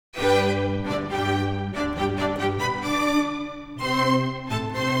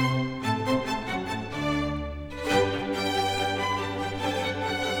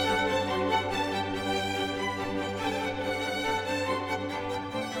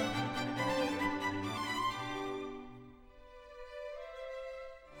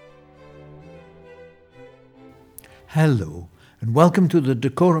Hello, and welcome to the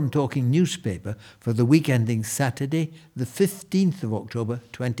Dacorum Talking Newspaper for the week ending Saturday, the 15th of October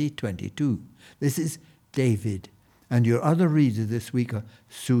 2022. This is David, and your other readers this week are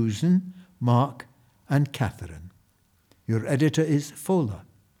Susan, Mark, and Catherine. Your editor is Fowler.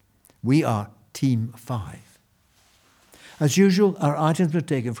 We are Team 5. As usual, our items were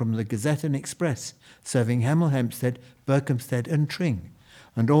taken from the Gazette and Express, serving Hemel Hempstead, Berkhamsted and Tring,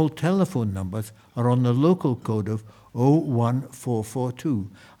 and all telephone numbers are on the local code of 01442,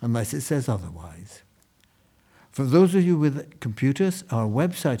 unless it says otherwise. For those of you with computers, our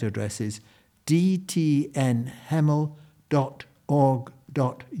website address is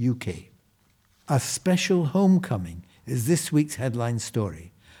dtnhemel.org.uk. A special homecoming is this week's headline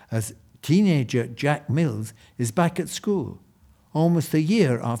story, as teenager Jack Mills is back at school, almost a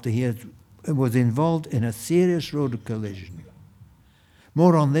year after he was involved in a serious road collision.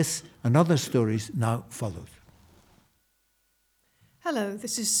 More on this and other stories now follows. Hello,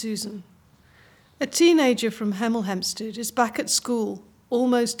 this is Susan. A teenager from Hemel Hempstead is back at school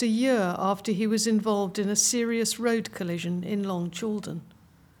almost a year after he was involved in a serious road collision in Long Chaldon.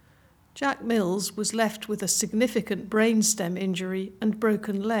 Jack Mills was left with a significant brainstem injury and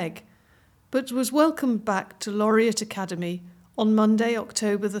broken leg, but was welcomed back to Laureate Academy on Monday,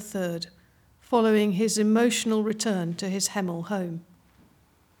 October the 3rd, following his emotional return to his Hemel home.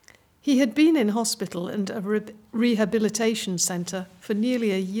 He had been in hospital and a rehabilitation centre for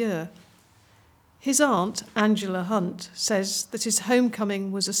nearly a year. His aunt, Angela Hunt, says that his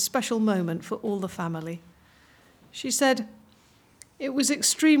homecoming was a special moment for all the family. She said, "It was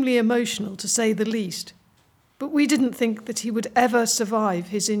extremely emotional, to say the least, but we didn't think that he would ever survive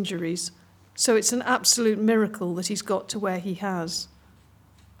his injuries, so it's an absolute miracle that he's got to where he has."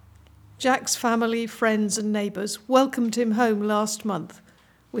 Jack's family, friends and neighbours welcomed him home last month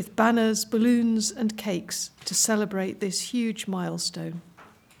with banners, balloons and cakes to celebrate this huge milestone.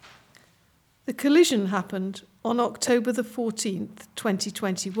 The collision happened on October the 14th,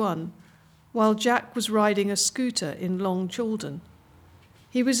 2021, while Jack was riding a scooter in Long Chaldon.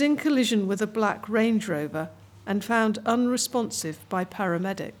 He was in collision with a black Range Rover and found unresponsive by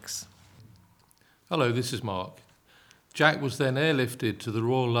paramedics. Hello, this is Mark. Jack was then airlifted to the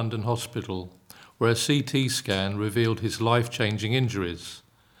Royal London Hospital, where a CT scan revealed his life-changing injuries.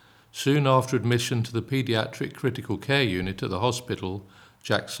 Soon after admission to the paediatric critical care unit at the hospital,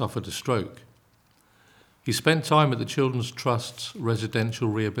 Jack suffered a stroke. He spent time at the Children's Trust's Residential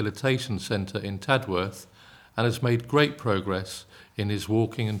Rehabilitation Centre in Tadworth and has made great progress in his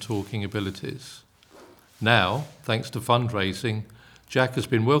walking and talking abilities. Now, thanks to fundraising, Jack has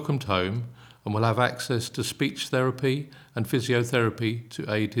been welcomed home and will have access to speech therapy and physiotherapy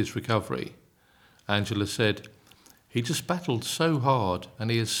to aid his recovery. Angela said, "He just battled so hard and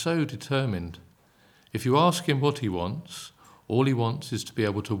he is so determined. If you ask him what he wants, all he wants is to be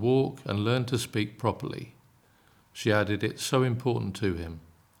able to walk and learn to speak properly." She added, "It's so important to him."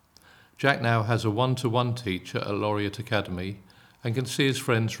 Jack now has a one-to-one teacher at Laureate Academy and can see his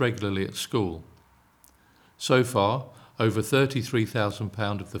friends regularly at school. So far, over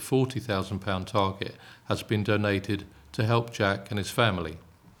 £33,000 of the £40,000 target has been donated to help Jack and his family.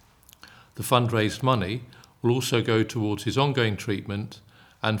 The fundraised money will also go towards his ongoing treatment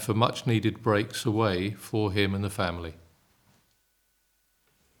and for much-needed breaks away for him and the family.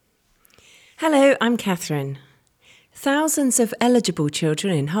 Hello, I'm Catherine. Thousands of eligible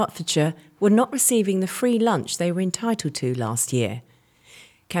children in Hertfordshire were not receiving the free lunch they were entitled to last year.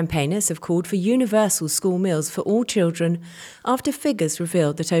 Campaigners have called for universal school meals for all children after figures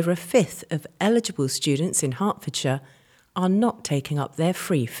revealed that over a fifth of eligible students in Hertfordshire are not taking up their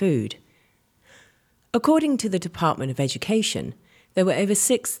free food. According to the Department of Education, there were over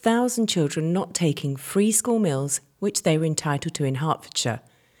 6,000 children not taking free school meals which they were entitled to in Hertfordshire.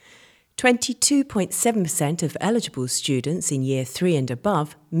 22.7% of eligible students in Year 3 and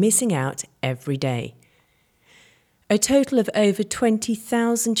above missing out every day. A total of over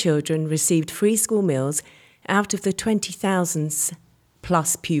 20,000 children received free school meals out of the 20,000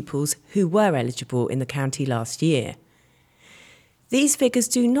 plus pupils who were eligible in the county last year. These figures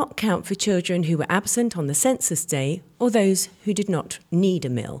do not count for children who were absent on the census day or those who did not need a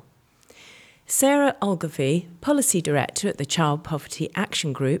meal. Sarah Ogilvie, Policy Director at the Child Poverty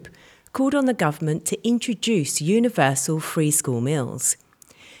Action Group, called on the government to introduce universal free school meals.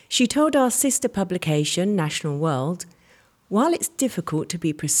 She told our sister publication, National World, "While it's difficult to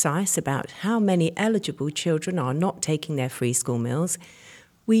be precise about how many eligible children are not taking their free school meals,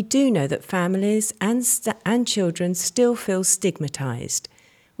 we do know that families and children still feel stigmatised,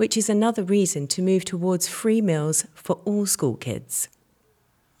 which is another reason to move towards free meals for all school kids."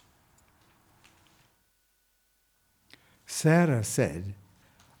 Sarah said,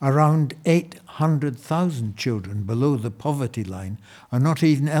 around 800,000 children below the poverty line are not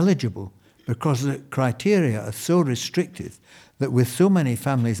even eligible because the criteria are so restrictive that with so many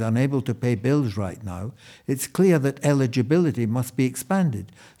families unable to pay bills right now, it's clear that eligibility must be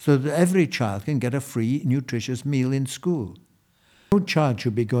expanded so that every child can get a free, nutritious meal in school. No child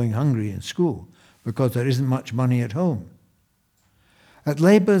should be going hungry in school because there isn't much money at home. At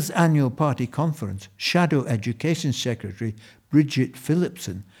Labour's annual party conference, Shadow Education Secretary Bridget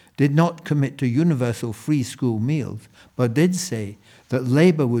Phillipson did not commit to universal free school meals, but did say that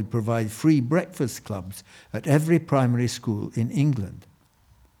Labour would provide free breakfast clubs at every primary school in England.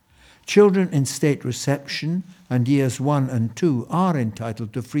 Children in state reception and years 1 and 2 are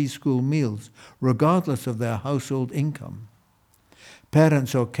entitled to free school meals, regardless of their household income.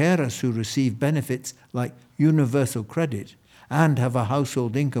 Parents or carers who receive benefits like universal credit and have a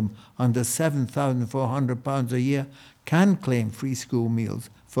household income under £7,400 a year can claim free school meals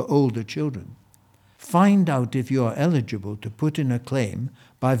for older children. Find out if you are eligible to put in a claim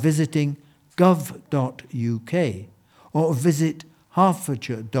by visiting gov.uk or visit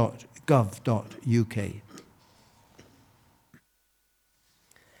hertfordshire.gov.uk.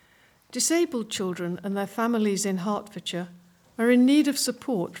 Disabled children and their families in Hertfordshire are in need of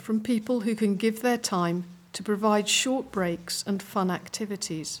support from people who can give their time to provide short breaks and fun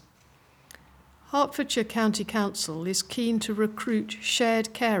activities. Hertfordshire County Council is keen to recruit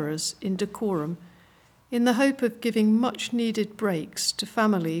shared carers in Dacorum in the hope of giving much-needed breaks to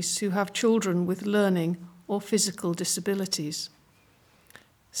families who have children with learning or physical disabilities.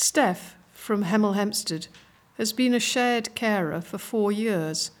 Steph from Hemel Hempstead has been a shared carer for 4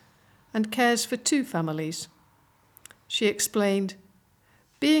 years and cares for 2 families. She explained,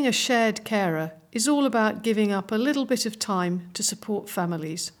 "Being a shared carer is all about giving up a little bit of time to support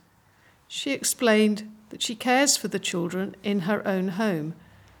families." She explained that she cares for the children in her own home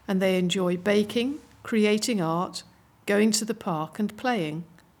and they enjoy baking, creating art, going to the park and playing.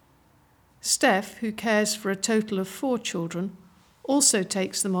 Steph, who cares for a total of 4 children, also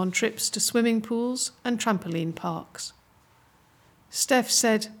takes them on trips to swimming pools and trampoline parks. Steph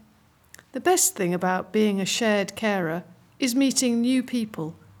said, "The best thing about being a shared carer is meeting new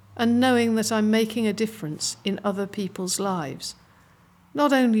people and knowing that I'm making a difference in other people's lives.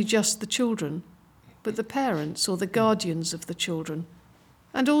 Not only just the children, but the parents or the guardians of the children,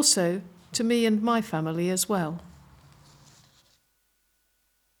 and also to me and my family as well."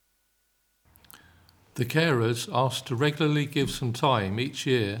 The carers asked to regularly give some time each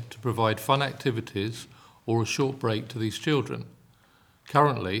year to provide fun activities or a short break to these children.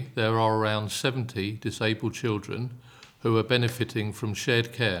 Currently, there are around 70 disabled children who are benefiting from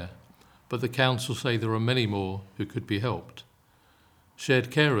shared care, but the council say there are many more who could be helped. Shared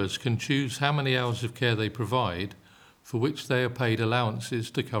carers can choose how many hours of care they provide, for which they are paid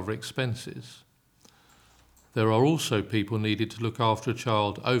allowances to cover expenses. There are also people needed to look after a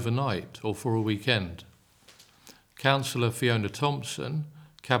child overnight or for a weekend. Councillor Fiona Thompson,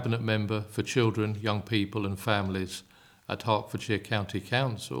 Cabinet Member for Children, Young People and Families at Hertfordshire County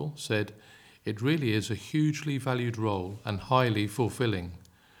Council, said, "It really is a hugely valued role and highly fulfilling.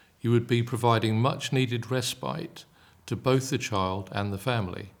 You would be providing much needed respite to both the child and the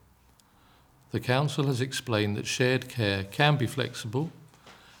family." The council has explained that shared care can be flexible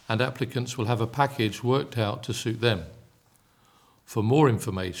and applicants will have a package worked out to suit them. For more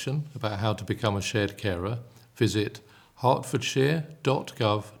information about how to become a shared carer, visit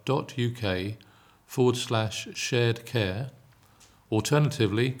hertfordshire.gov.uk/shared care.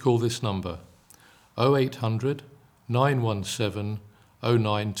 Alternatively, call this number 0800 917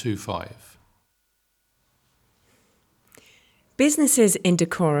 0925. Businesses in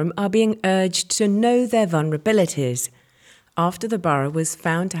Dacorum are being urged to know their vulnerabilities after the borough was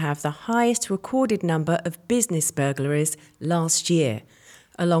found to have the highest recorded number of business burglaries last year,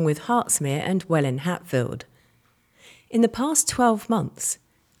 along with Hertsmere and Welwyn Hatfield. In the past 12 months,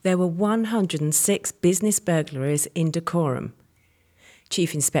 there were 106 business burglaries in Dacorum.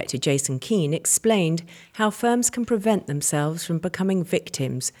 Chief Inspector Jason Keane explained how firms can prevent themselves from becoming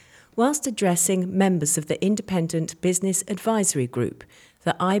victims whilst addressing members of the Independent Business Advisory Group,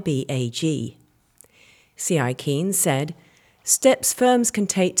 the IBAG. CI Keane said, "Steps firms can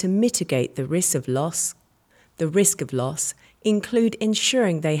take to mitigate the risk of loss include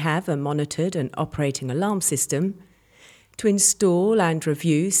ensuring they have a monitored and operating alarm system, to install and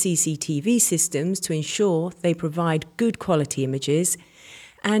review CCTV systems to ensure they provide good quality images,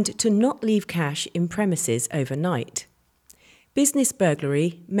 and to not leave cash in premises overnight." Business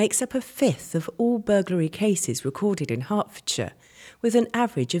burglary makes up a fifth of all burglary cases recorded in Hertfordshire, with an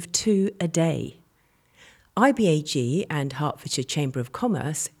average of 2 a day. IBAG and Hertfordshire Chamber of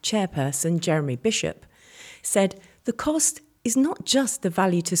Commerce chairperson Jeremy Bishop said the cost is not just the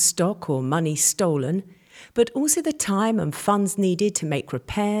value to stock or money stolen, but also the time and funds needed to make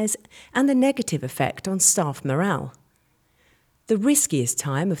repairs and the negative effect on staff morale. The riskiest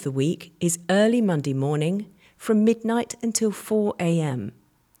time of the week is early Monday morning from midnight until 4 a.m.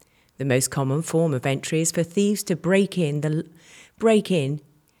 The most common form of entry is for thieves to break in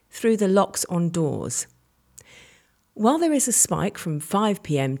through the locks on doors. While there is a spike from 5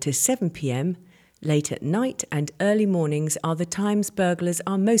 p.m. to 7 p.m, late at night and early mornings are the times burglars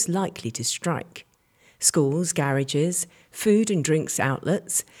are most likely to strike. Schools, garages, food and drinks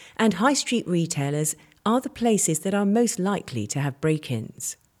outlets, and high street retailers are the places that are most likely to have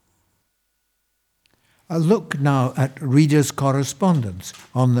break-ins. A look now at readers' correspondence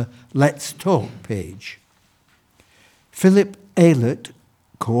on the Let's Talk page. Philip Aylett,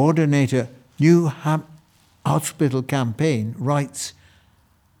 coordinator New Hospital Campaign, writes,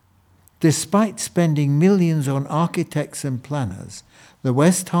 "Despite spending millions on architects and planners, the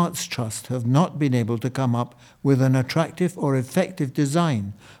West Herts Trust have not been able to come up with an attractive or effective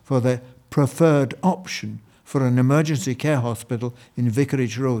design for the preferred option for an emergency care hospital in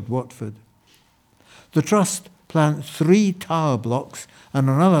Vicarage Road, Watford. The Trust planned 3 tower blocks and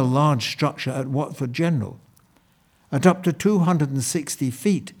another large structure at Watford General. At up to 260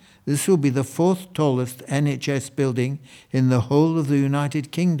 feet, this will be the 4th tallest NHS building in the whole of the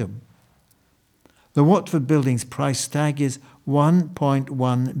United Kingdom. The Watford building's price tag is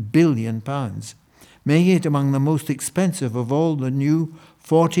 £1.1 billion, making it among the most expensive of all the new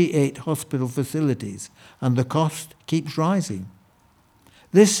 48 hospital facilities, and the cost keeps rising.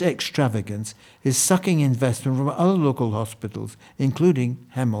 This extravagance is sucking investment from other local hospitals, including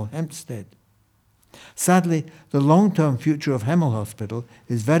Hemel Hempstead. Sadly, the long-term future of Hemel Hospital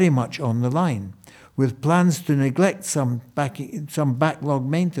is very much on the line, with plans to neglect some backlog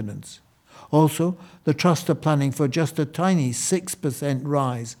maintenance. Also, the Trust are planning for just a tiny 6%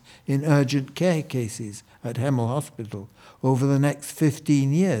 rise in urgent care cases at Hemel Hospital over the next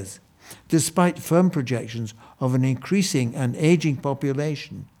 15 years, despite firm projections of an increasing and ageing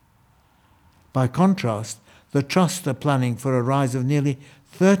population. By contrast, the Trust are planning for a rise of nearly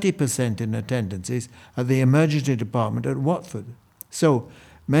 30% in attendances at the emergency department at Watford. So,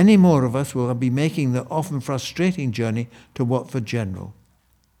 many more of us will be making the often frustrating journey to Watford General.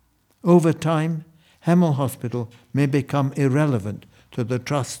 Over time, Hemel Hospital may become irrelevant to the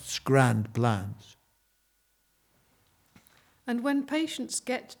Trust's grand plans." And when patients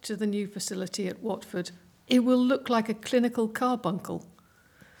get to the new facility at Watford, it will look like a clinical carbuncle.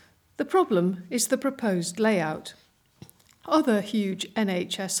 The problem is the proposed layout. Other huge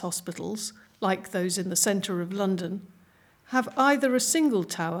NHS hospitals, like those in the centre of London, have either a single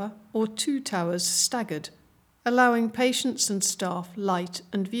tower or 2 towers staggered, allowing patients and staff light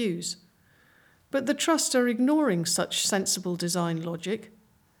and views. But the Trust are ignoring such sensible design logic.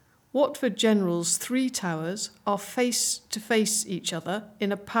 Watford General's 3 towers are face to face each other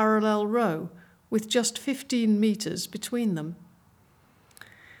in a parallel row, with just 15 metres between them.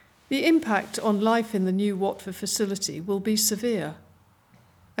 The impact on life in the new Watford facility will be severe.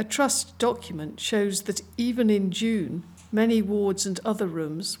 A Trust document shows that even in June, many wards and other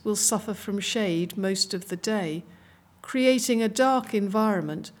rooms will suffer from shade most of the day, creating a dark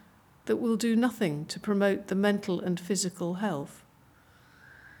environment that will do nothing to promote the mental and physical health.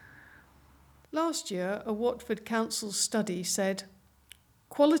 Last year, a Watford Council study said,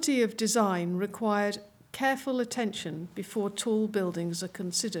 "Quality of design required careful attention before tall buildings are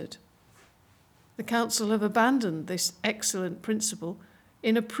considered." The Council have abandoned this excellent principle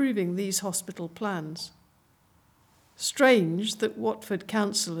in approving these hospital plans. Strange that Watford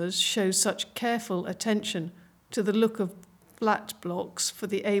councillors show such careful attention to the look of flat blocks for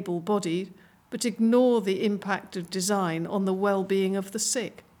the able-bodied, but ignore the impact of design on the well-being of the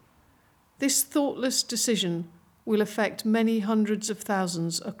sick. This thoughtless decision will affect many hundreds of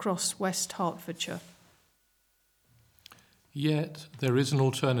thousands across West Hertfordshire. Yet there is an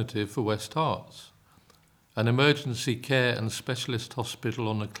alternative for West Herts. An emergency care and specialist hospital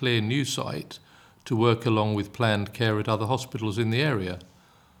on a clear new site to work along with planned care at other hospitals in the area.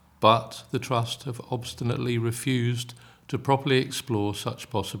 But the Trust have obstinately refused to properly explore such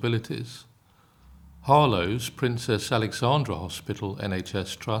possibilities. Harlow's Princess Alexandra Hospital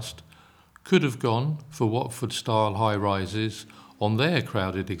NHS Trust could have gone for Watford-style high-rises on their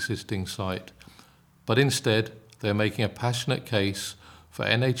crowded existing site, but instead they're making a passionate case for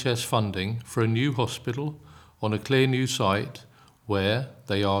NHS funding for a new hospital on a clear new site where,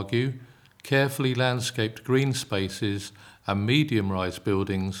 they argue, carefully landscaped green spaces and medium-rise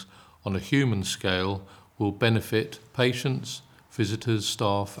buildings on a human scale will benefit patients, visitors,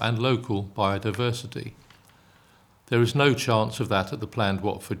 staff and local biodiversity. There is no chance of that at the planned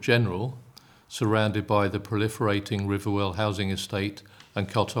Watford General, surrounded by the proliferating Riverwell housing estate and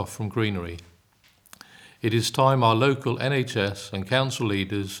cut off from greenery. It is time our local NHS and council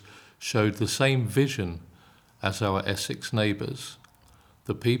leaders showed the same vision as our Essex neighbours.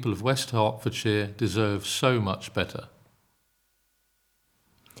 The people of West Hertfordshire deserve so much better.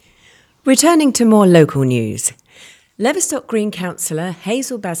 Returning to more local news, Leverstock Green councillor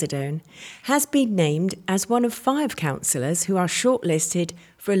Hazel Bazadone has been named as one of 5 councillors who are shortlisted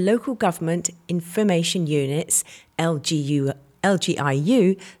for a Local Government Information Unit's LGIU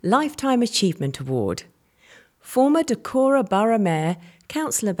Lifetime Achievement Award. Former Dacorum Borough Mayor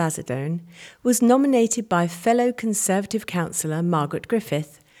Councillor Bazadone was nominated by fellow Conservative councillor Margaret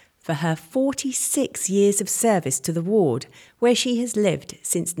Griffith for her 46 years of service to the ward, where she has lived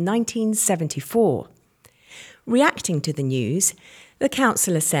since 1974. Reacting to the news, the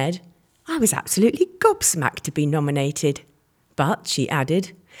councillor said, "I was absolutely gobsmacked to be nominated. But," she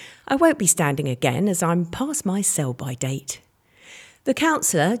added, "I won't be standing again as I'm past my sell-by date." The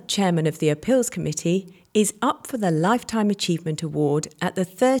councillor, chairman of the Appeals Committee, is up for the Lifetime Achievement Award at the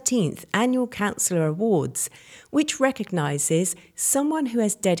 13th Annual Councillor Awards, which recognises someone who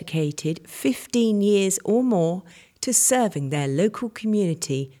has dedicated 15 years or more to serving their local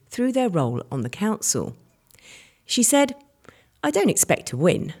community through their role on the council. She said, "I don't expect to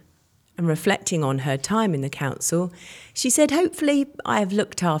win." And reflecting on her time in the council, she said, "Hopefully I have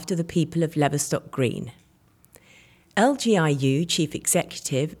looked after the people of Leverstock Green." LGIU Chief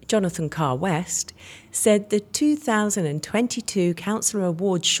Executive Jonathan Carr-West said the 2022 Councillor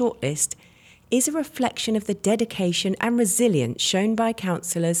Awards shortlist is a reflection of the dedication and resilience shown by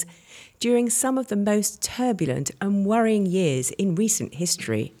councillors during some of the most turbulent and worrying years in recent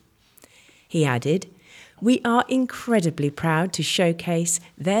history. He added, "We are incredibly proud to showcase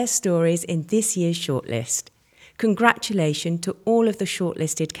their stories in this year's shortlist. Congratulations to all of the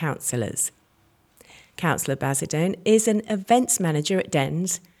shortlisted councillors." Councillor Bazadone is an events manager at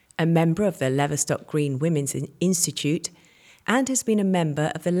Dens, a member of the Leverstock Green Women's Institute, and has been a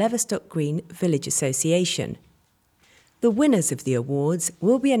member of the Leverstock Green Village Association. The winners of the awards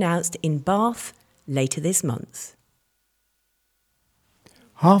will be announced in Bath later this month.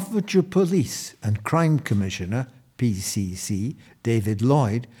 Hertfordshire Police and Crime Commissioner, PCC, David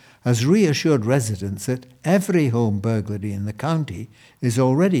Lloyd, has reassured residents that every home burglary in the county is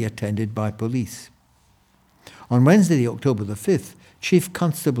already attended by police. On Wednesday, October the 5th, Chief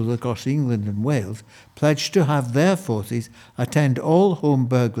Constables across England and Wales pledged to have their forces attend all home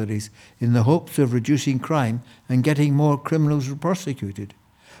burglaries in the hopes of reducing crime and getting more criminals prosecuted.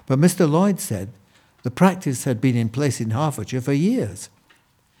 But Mr. Lloyd said the practice had been in place in Hertfordshire for years.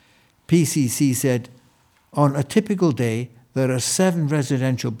 PCC said, "On a typical day, there are 7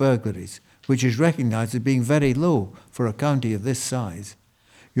 residential burglaries, which is recognised as being very low for a county of this size.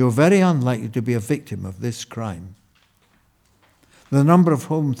 You're very unlikely to be a victim of this crime." The number of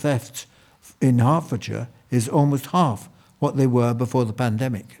home thefts in Hertfordshire is almost half what they were before the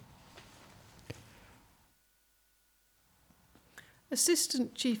pandemic.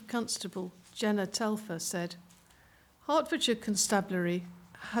 Assistant Chief Constable Jenna Telfer said, "Hertfordshire Constabulary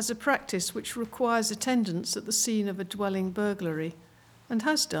has a practice which requires attendance at the scene of a dwelling burglary and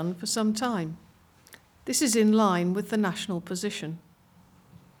has done for some time. This is in line with the national position."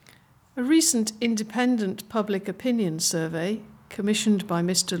 A recent independent public opinion survey, commissioned by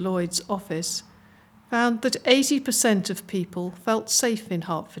Mr. Lloyd's office, found that 80% of people felt safe in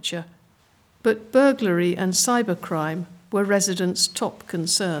Hertfordshire, but burglary and cybercrime were residents' top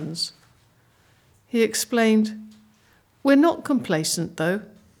concerns. He explained, "We're not complacent, though,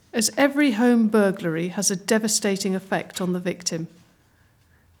 as every home burglary has a devastating effect on the victim."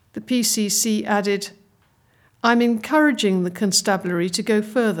 The PCC added, "I'm encouraging the constabulary to go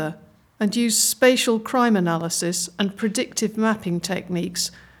further and use spatial crime analysis and predictive mapping techniques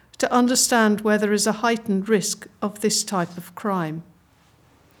to understand where there is a heightened risk of this type of crime."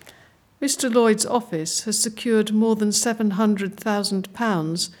 Mr. Lloyd's office has secured more than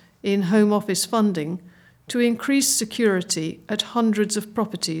 £700,000 in Home Office funding to increase security at hundreds of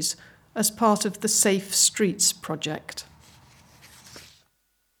properties as part of the Safe Streets project.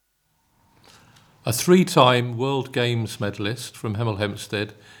 A 3-time World Games medalist from Hemel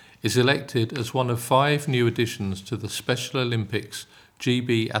Hempstead is elected as one of 5 new additions to the Special Olympics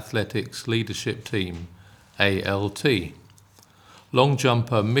GB Athletics Leadership Team, ALT. Long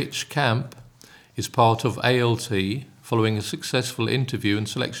jumper Mitch Camp is part of ALT following a successful interview and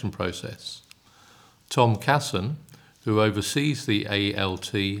selection process. Tom Casson, who oversees the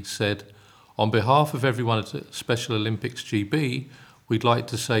ALT, said, On behalf of everyone at Special Olympics GB, we'd like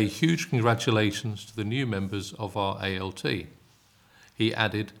to say huge congratulations to the new members of our ALT. He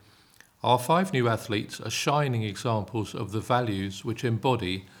added, "Our 5 new athletes are shining examples of the values which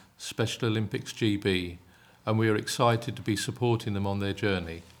embody Special Olympics GB, and we are excited to be supporting them on their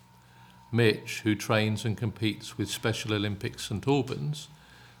journey. Mitch, who trains and competes with Special Olympics St Albans,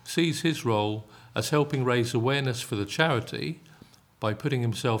 sees his role as helping raise awareness for the charity by putting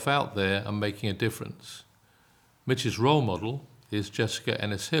himself out there and making a difference. Mitch's role model is Jessica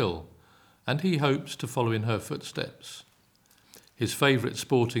Ennis-Hill, and he hopes to follow in her footsteps. His favourite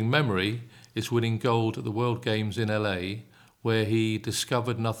sporting memory is winning gold at the World Games in LA, where he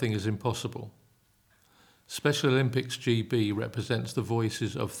discovered nothing is impossible. Special Olympics GB represents the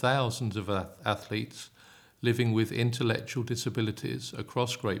voices of thousands of athletes living with intellectual disabilities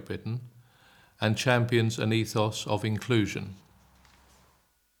across Great Britain and champions an ethos of inclusion."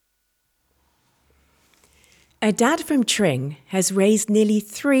 A dad from Tring has raised nearly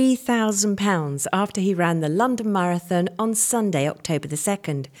 £3,000 after he ran the London Marathon on Sunday, October the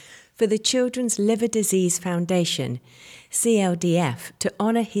 2nd, for the Children's Liver Disease Foundation, CLDF, to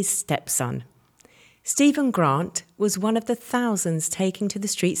honour his stepson. Stephen Grant was one of the thousands taking to the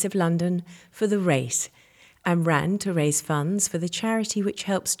streets of London for the race and ran to raise funds for the charity which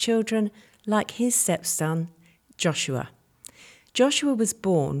helps children like his stepson, Joshua. Joshua was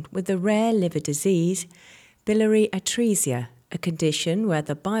born with the rare liver disease, biliary atresia, a condition where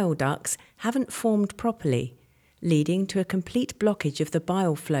the bile ducts haven't formed properly, leading to a complete blockage of the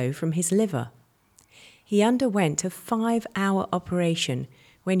bile flow from his liver. He underwent a 5-hour operation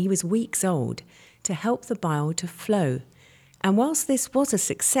when he was weeks old to help the bile to flow, and whilst this was a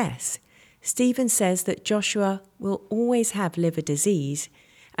success, Stephen says that Joshua will always have liver disease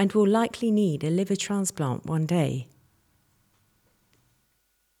and will likely need a liver transplant one day.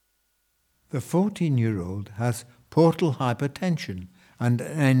 The 14-year-old has portal hypertension and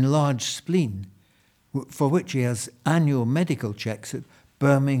an enlarged spleen, for which he has annual medical checks at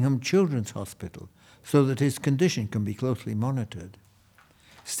Birmingham Children's Hospital, so that his condition can be closely monitored.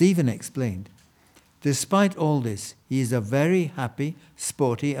 Stephen explained, "Despite all this, he is a very happy,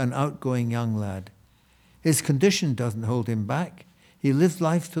 sporty and outgoing young lad. His condition doesn't hold him back. He lives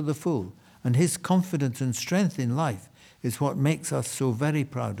life to the full, and his confidence and strength in life is what makes us so very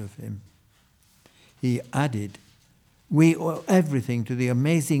proud of him." He added, "We owe everything to the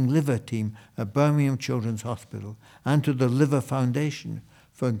amazing liver team at Birmingham Children's Hospital and to the Liver Foundation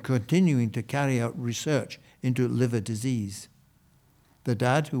for continuing to carry out research into liver disease." The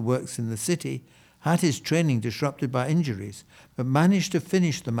dad, who works in the city, had his training disrupted by injuries, but managed to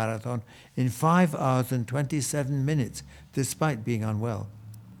finish the marathon in 5 hours and 27 minutes despite being unwell.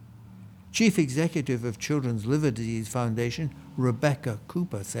 Chief Executive of Children's Liver Disease Foundation, Rebecca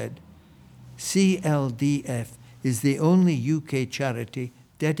Cooper, said, "CLDF is the only UK charity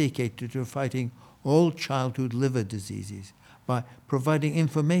dedicated to fighting all childhood liver diseases by providing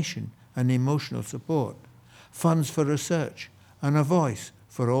information and emotional support, funds for research, and a voice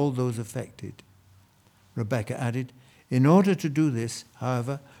for all those affected." Rebecca added, "In order to do this,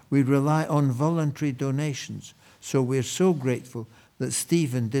 however, we rely on voluntary donations, so we're so grateful that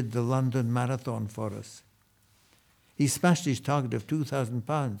Stephen did the London Marathon for us. He smashed his target of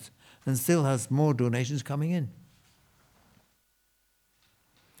 £2,000 and still has more donations coming in."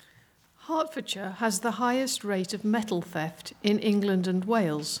 Hertfordshire has the highest rate of metal theft in England and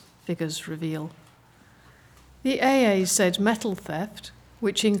Wales, figures reveal. The AA said metal theft,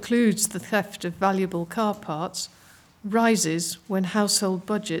 which includes the theft of valuable car parts, rises when household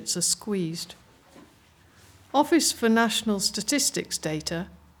budgets are squeezed. Office for National Statistics data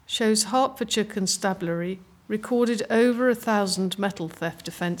shows Hertfordshire Constabulary recorded over 1,000 metal theft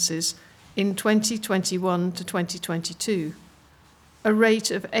offences in 2021 to 2022, a rate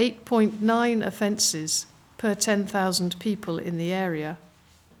of 8.9 offences per 10,000 people in the area.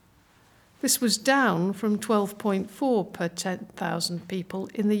 This was down from 12.4 per 10,000 people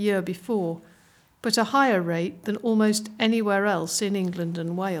in the year before, but a higher rate than almost anywhere else in England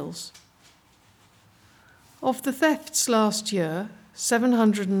and Wales. Of the thefts last year,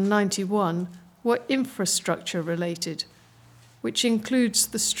 791 were infrastructure related, which includes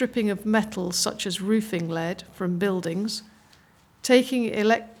the stripping of metal such as roofing lead from buildings, taking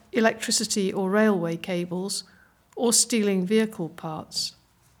electricity or railway cables, or stealing vehicle parts.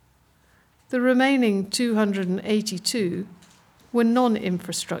 The remaining 282 were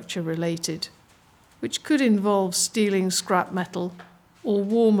non-infrastructure related, which could involve stealing scrap metal or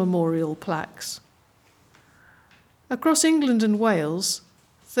war memorial plaques. Across England and Wales,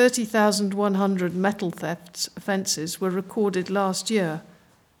 30,100 metal theft offences were recorded last year,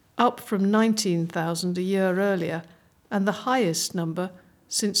 up from 19,000 a year earlier, and the highest number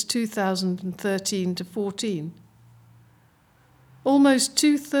since 2013 to 14. Almost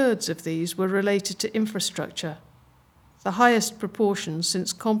 2/3 of these were related to infrastructure, the highest proportion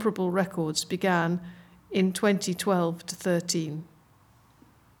since comparable records began in 2012 to 13.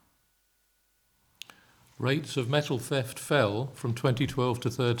 Rates of metal theft fell from 2012 to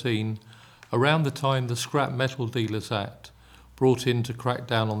 13 around the time the Scrap Metal Dealers Act, brought in to crack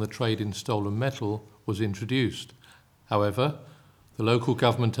down on the trade in stolen metal, was introduced. However, the Local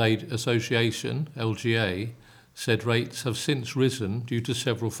Government Aid Association, LGA, said rates have since risen due to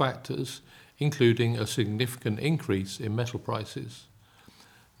several factors, including a significant increase in metal prices.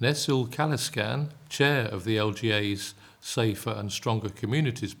 Nessil Kaliskan, chair of the LGA's Safer and Stronger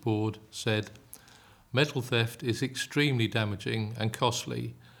Communities Board, said, "Metal theft is extremely damaging and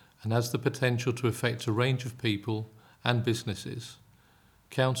costly and has the potential to affect a range of people and businesses.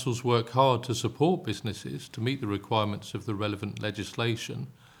 Councils work hard to support businesses to meet the requirements of the relevant legislation,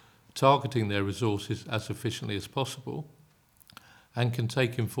 targeting their resources as efficiently as possible, and can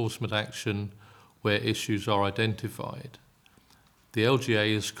take enforcement action where issues are identified. The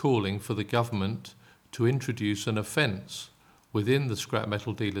LGA is calling for the government to introduce an offence within the Scrap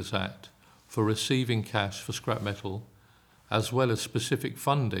Metal Dealers Act for receiving cash for scrap metal, as well as specific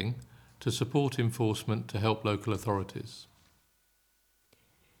funding to support enforcement to help local authorities."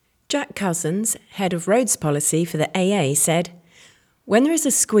 Jack Cousins, head of roads policy for the AA, said, "When there is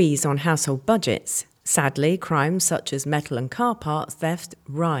a squeeze on household budgets, sadly, crimes such as metal and car parts theft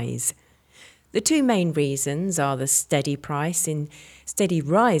rise. The two main reasons are the steady rise in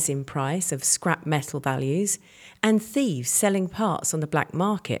price of scrap metal values and thieves selling parts on the black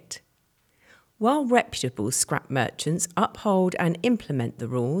market. While reputable scrap merchants uphold and implement the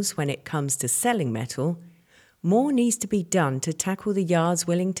rules when it comes to selling metal, more needs to be done to tackle the yards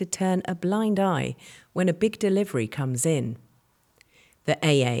willing to turn a blind eye when a big delivery comes in." The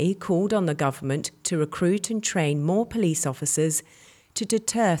AA called on the government to recruit and train more police officers to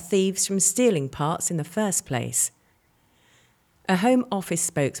deter thieves from stealing parts in the first place. A Home Office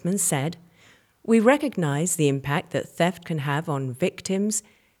spokesman said, "We recognise the impact that theft can have on victims,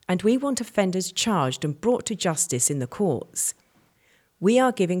 and we want offenders charged and brought to justice in the courts. We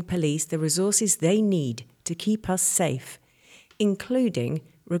are giving police the resources they need to keep us safe, including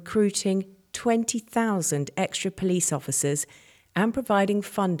recruiting 20,000 extra police officers and providing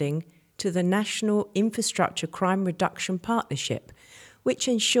funding to the National Infrastructure Crime Reduction Partnership, which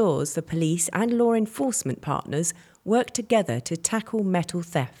ensures the police and law enforcement partners work together to tackle metal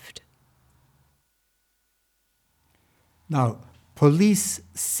theft." Now, police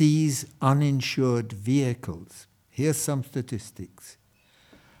seize uninsured vehicles. Here's some statistics.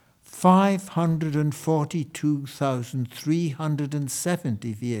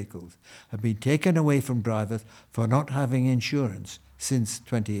 542,370 vehicles have been taken away from drivers for not having insurance since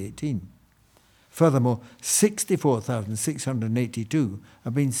 2018. Furthermore, 64,682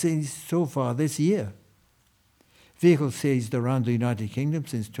 have been seized so far this year. Vehicles seized around the United Kingdom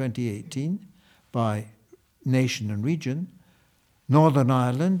since 2018 by nation and region: Northern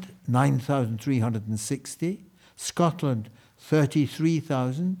Ireland, 9,360, Scotland,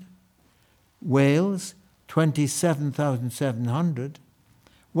 33,000, Wales, 27,700,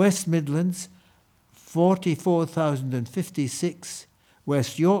 West Midlands, 44,056,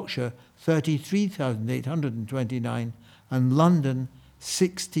 West Yorkshire, 33,829, and London,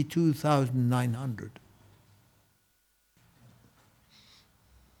 62,900.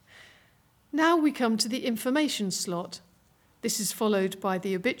 Now we come to the information slot. This is followed by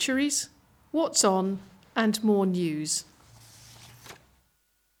the obituaries, what's on, and more news.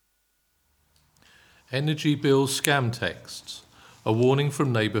 Energy bill scam texts, a warning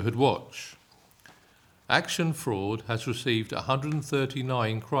from Neighbourhood Watch. Action Fraud has received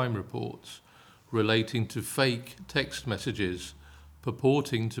 139 crime reports relating to fake text messages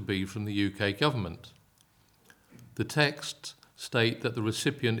purporting to be from the UK government. The texts state that the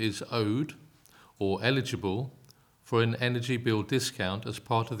recipient is owed or eligible for an energy bill discount as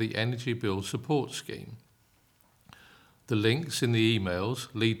part of the Energy Bill Support Scheme. The links in the emails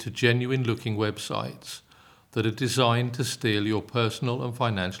lead to genuine-looking websites that are designed to steal your personal and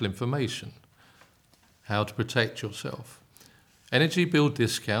financial information. How to protect yourself. Energy bill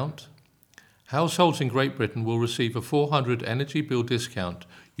discount. Households in Great Britain will receive a £400 energy bill discount.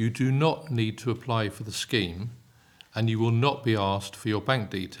 You do not need to apply for the scheme, and you will not be asked for your bank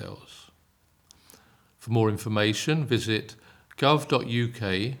details. For more information, visit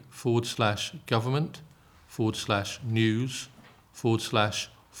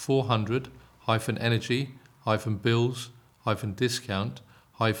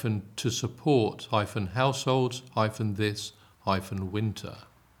to support households this winter.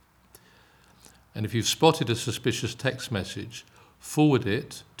 And if you've spotted a suspicious text message, forward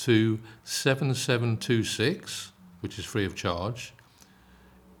it to 7726, which is free of charge.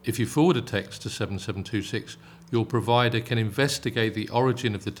 If you forward a text to 7726, your provider can investigate the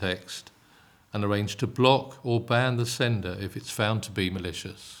origin of the text and arrange to block or ban the sender if it's found to be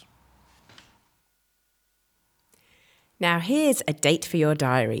malicious. Now here's a date for your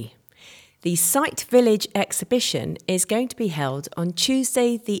diary. The Site Village exhibition is going to be held on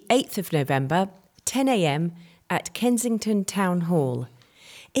Tuesday the 8th of November, 10 a.m. at Kensington Town Hall.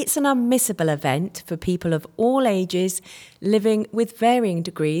 It's an unmissable event for people of all ages living with varying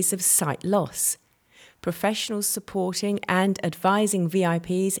degrees of sight loss. Professionals supporting and advising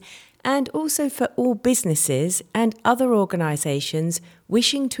VIPs, and also for all businesses and other organisations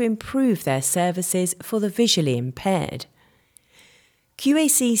wishing to improve their services for the visually impaired.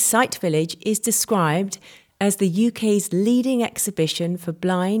 QAC Sight Village is described as the UK's leading exhibition for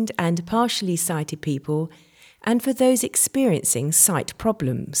blind and partially sighted people and for those experiencing sight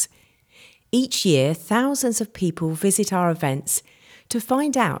problems. Each year, thousands of people visit our events to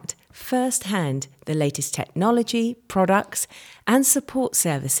find out firsthand the latest technology, products and support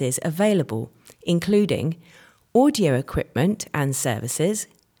services available, including audio equipment and services,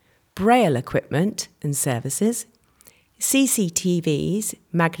 braille equipment and services, CCTVs,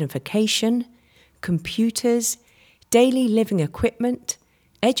 magnification, computers, daily living equipment,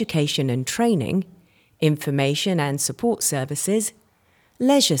 education and training, information and support services,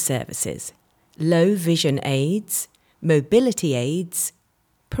 leisure services, low vision aids, mobility aids,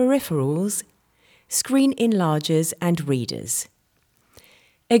 peripherals, screen enlargers and readers.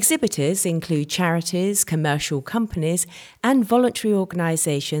 Exhibitors include charities, commercial companies and voluntary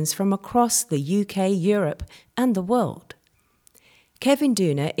organisations from across the UK, Europe and the world. Kevin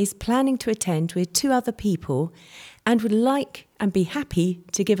Dooner is planning to attend with 2 other people and would like and be happy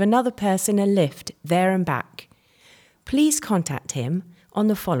to give another person a lift there and back. Please contact him on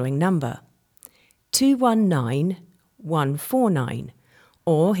the following number, 219 149,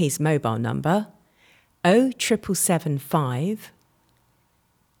 or his mobile number 07775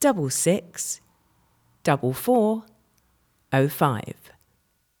 66 4405.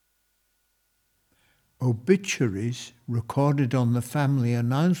 Obituaries recorded on the family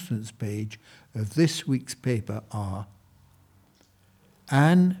announcements page of this week's paper are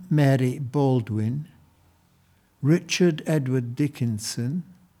Anne Mary Baldwin, Richard Edward Dickinson,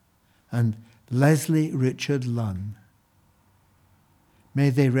 and Leslie Richard Lunn.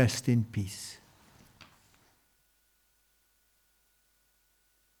 May they rest in peace.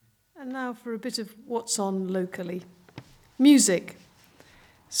 And now for a bit of what's on locally. Music.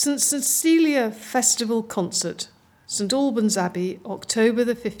 St Cecilia Festival Concert, St Albans Abbey, October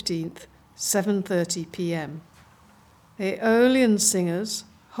the 15th, 7:30 p.m. The Aeolian Singers,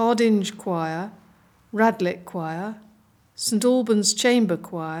 Hardinge Choir, Radlett Choir, St Albans Chamber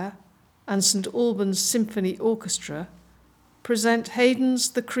Choir and St Albans Symphony Orchestra present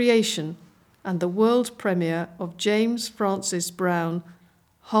Haydn's The Creation and the world premiere of James Francis Brown,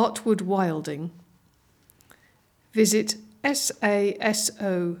 Heartwood Wilding. Visit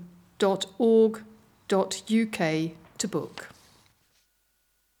saso.org.uk to book.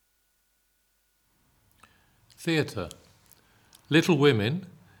 Theatre. Little Women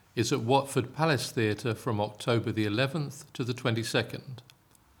is at Watford Palace Theatre from October the 11th to the 22nd.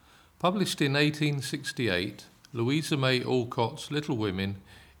 Published in 1868, Louisa May Alcott's Little Women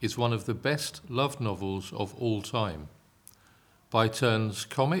is one of the best love novels of all time. By turns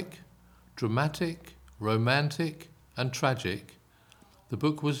comic, dramatic, romantic and tragic, the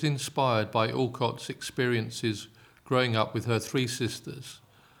book was inspired by Alcott's experiences growing up with her 3 sisters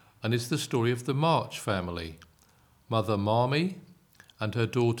and is the story of the March family, Mother Marmee and her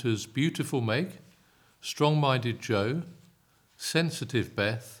daughters Beautiful Meg, Strong-Minded Jo, Sensitive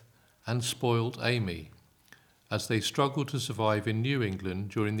Beth and Spoiled Amy, as they struggle to survive in New England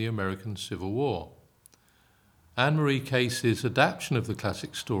during the American Civil War. Anne-Marie Case's adaptation of the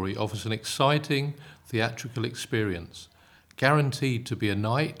classic story offers an exciting theatrical experience, guaranteed to be a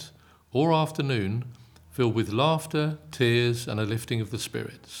night or afternoon filled with laughter, tears and a lifting of the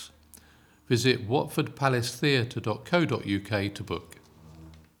spirits. Visit watfordpalacetheatre.co.uk to book.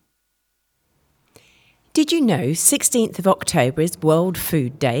 Did you know 16th of October is World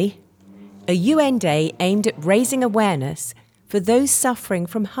Food Day? A UN day aimed at raising awareness for those suffering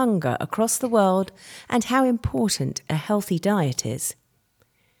from hunger across the world and how important a healthy diet is.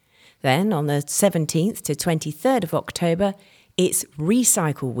 Then on the 17th to 23rd of October, it's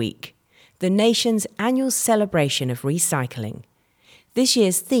Recycle Week, the nation's annual celebration of recycling. This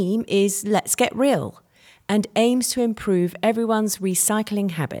year's theme is Let's Get Real and aims to improve everyone's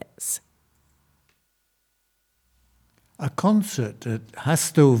recycling habits. A concert at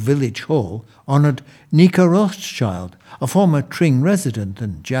Hastow Village Hall honoured Nika Rothschild, a former Tring resident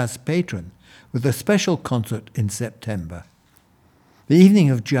and jazz patron, with a special concert in September. The Evening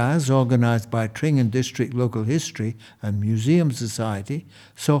of Jazz, organised by Tring and District Local History and Museum Society,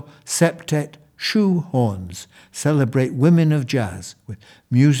 saw septet shoehorns celebrate women of jazz with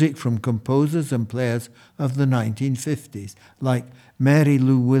music from composers and players of the 1950s, like Mary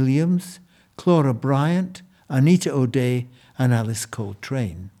Lou Williams, Clara Bryant, Anita O'Day and Alice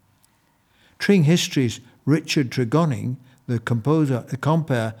Coltrane. Tring History's Richard Tregonning, the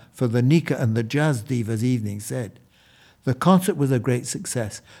compere for the Nika and the Jazz Divas evening, said, "The concert was a great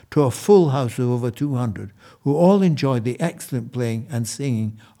success to a full house of over 200 who all enjoyed the excellent playing and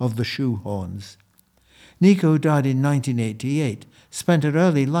singing of the shoehorns." Nika, who died in 1988, spent her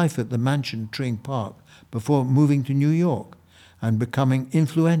early life at the Mansion Tring Park before moving to New York and becoming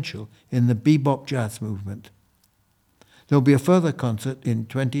influential in the bebop jazz movement. There will be a further concert in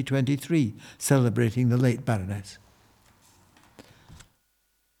 2023 celebrating the late Baroness.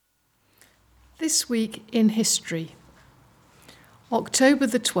 This week in history. October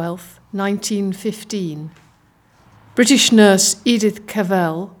the 12th, 1915. British nurse Edith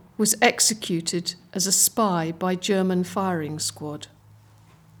Cavell was executed as a spy by German firing squad.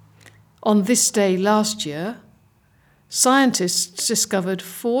 On this day last year, scientists discovered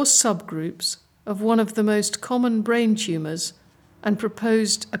 4 subgroups of one of the most common brain tumours and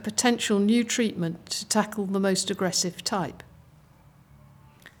proposed a potential new treatment to tackle the most aggressive type.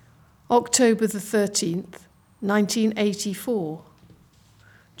 October the 13th, 1984.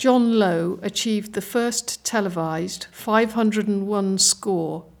 John Lowe achieved the first televised 501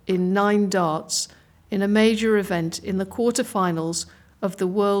 score in 9 darts in a major event in the quarter-finals of the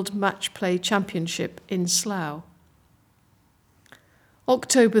World Match Play Championship in Slough.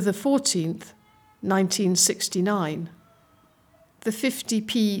 October the 14th, 1969. The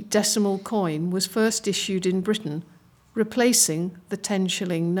 50p decimal coin was first issued in Britain, replacing the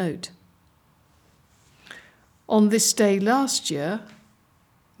 10-shilling note. On this day last year,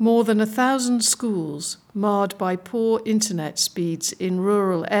 more than 1,000 schools marred by poor internet speeds in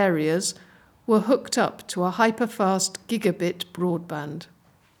rural areas were hooked up to a hyperfast gigabit broadband.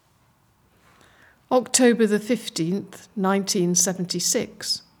 October the 15th,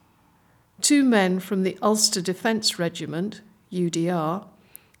 1976. 2 men from the Ulster Defence Regiment, UDR,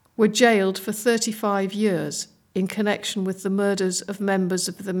 were jailed for 35 years in connection with the murders of members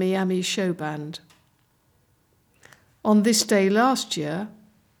of the Miami Show Band. On this day last year,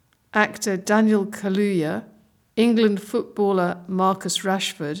 actor Daniel Kaluuya, England footballer Marcus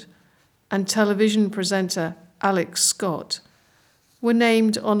Rashford, and television presenter Alex Scott were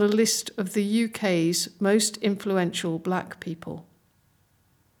named on a list of the UK's most influential black people.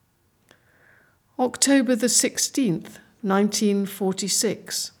 October the 16th,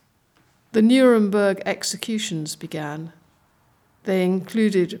 1946. The Nuremberg executions began. They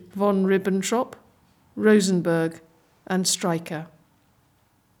included von Ribbentrop, Rosenberg, and Stryker.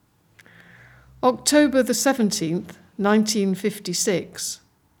 October the 17th, 1956.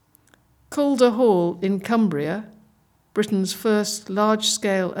 Calder Hall in Cumbria, Britain's first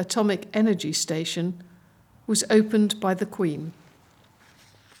large-scale atomic energy station, was opened by the Queen.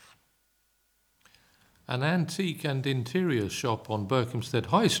 An antique and interior shop on Berkhamsted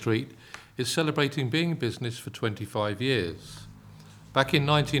High Street is celebrating being in business for 25 years. Back in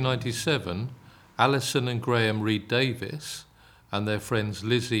 1997, Alison and Graham Reed Davis and their friends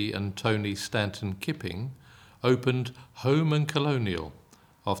Lizzie and Tony Stanton Kipping opened Home and Colonial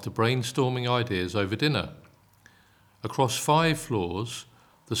after brainstorming ideas over dinner. Across 5 floors,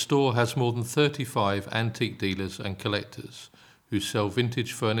 the store has more than 35 antique dealers and collectors who sell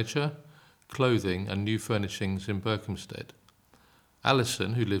vintage furniture, clothing and new furnishings in Berkhamsted.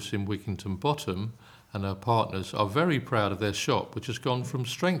 Alison, who lives in Wigginton Bottom, and her partners are very proud of their shop, which has gone from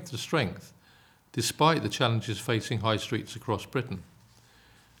strength to strength, despite the challenges facing high streets across Britain.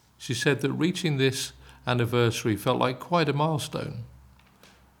 She said that reaching this anniversary felt like quite a milestone.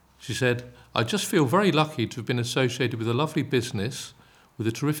 She said, "I just feel very lucky to have been associated with a lovely business, with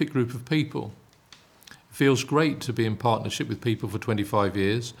a terrific group of people. It feels great to be in partnership with people for 25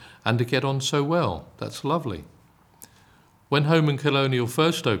 years and to get on so well. That's lovely." When Home and Colonial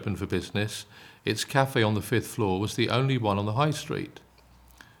first opened for business, its cafe on the 5th floor was the only one on the high street.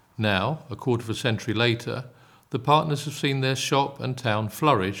 Now, a quarter of a century later, the partners have seen their shop and town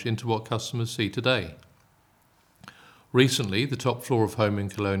flourish into what customers see today. Recently, the top floor of Home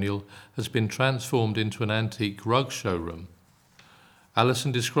and Colonial has been transformed into an antique rug showroom.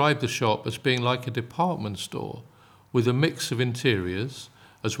 Alison described the shop as being like a department store with a mix of interiors,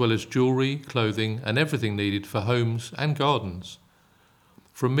 as well as jewellery, clothing and everything needed for homes and gardens.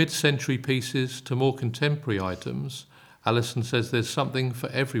 From mid-century pieces to more contemporary items, Alison says there's something for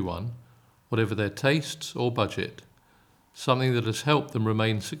everyone, whatever their tastes or budget, something that has helped them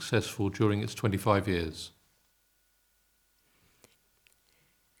remain successful during its 25 years.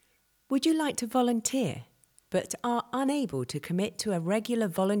 Would you like to volunteer, but are unable to commit to a regular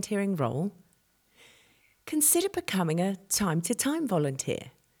volunteering role? Consider becoming a time-to-time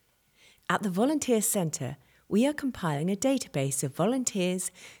volunteer. At the Volunteer Centre, we are compiling a database of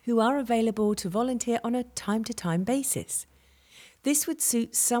volunteers who are available to volunteer on a time-to-time basis. This would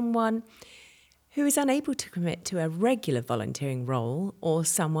suit someone who is unable to commit to a regular volunteering role, or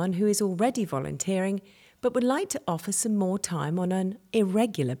someone who is already volunteering but would like to offer some more time on an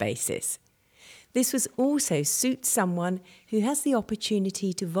irregular basis. This would also suit someone who has the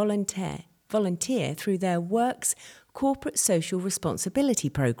opportunity to volunteer through their work's corporate social responsibility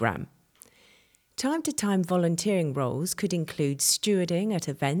programme. Time-to-time volunteering roles could include stewarding at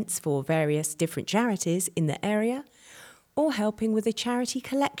events for various different charities in the area, or helping with a charity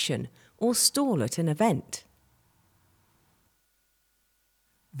collection or stall at an event.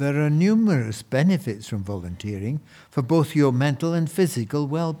 There are numerous benefits from volunteering for both your mental and physical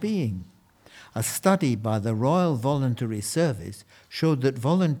well-being. A study by the Royal Voluntary Service showed that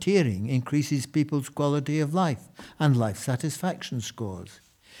volunteering increases people's quality of life and life satisfaction scores.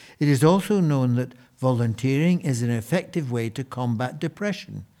 It is also known that volunteering is an effective way to combat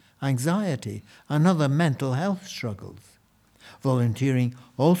depression, anxiety, and other mental health struggles. Volunteering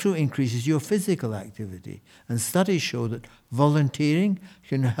also increases your physical activity, and studies show that volunteering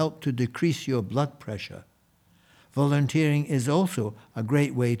can help to decrease your blood pressure. Volunteering is also a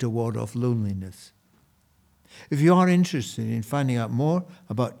great way to ward off loneliness. If you are interested in finding out more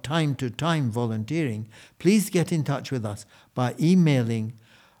about time-to-time volunteering, please get in touch with us by emailing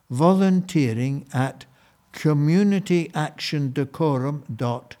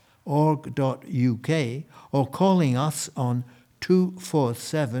volunteering@communityactiondacorum.org.uk or calling us on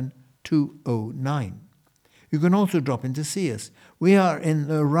 247 209. You can also drop in to see us. We are in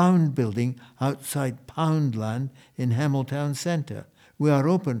the Round Building outside Poundland in Hemel Town Centre. We are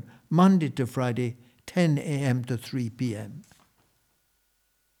open Monday to Friday, 10 a.m. to 3 p.m.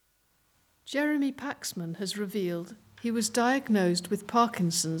 Jeremy Paxman has revealed he was diagnosed with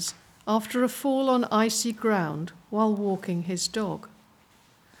Parkinson's after a fall on icy ground while walking his dog.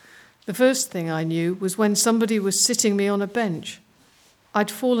 The first thing I knew was when somebody was sitting me on a bench.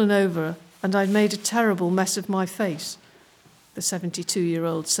 I'd fallen over and I'd made a terrible mess of my face, the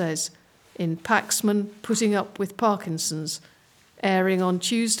 72-year-old says, in Paxman Putting Up with Parkinson's, airing on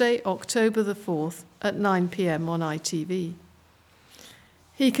Tuesday, October the 4th at 9 p.m. on ITV.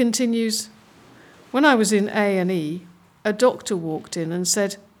 He continues, "When I was in A&E, a doctor walked in and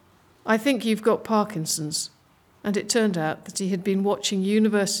said, 'I think you've got Parkinson's.' And it turned out that he had been watching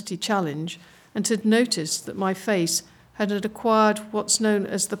University Challenge and had noticed that my face had acquired what's known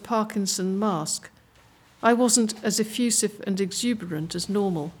as the Parkinson mask. I wasn't as effusive and exuberant as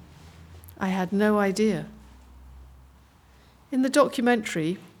normal. I had no idea." In the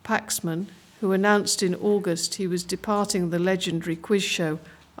documentary, Paxman, who announced in August he was departing the legendary quiz show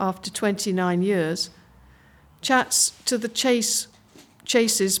after 29 years, chats to the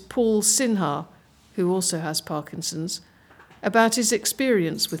Chase's Paul Sinha, who also has Parkinson's, about his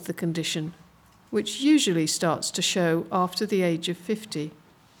experience with the condition, which usually starts to show after the age of 50.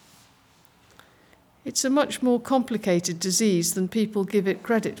 It's a much more complicated disease than people give it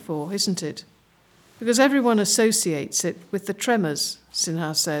credit for, isn't it? Because everyone associates it with the tremors,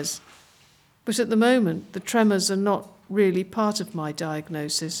 Sinha says. But at the moment, the tremors are not really part of my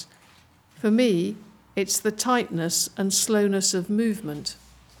diagnosis. For me, it's the tightness and slowness of movement.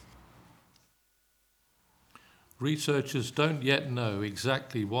 Researchers don't yet know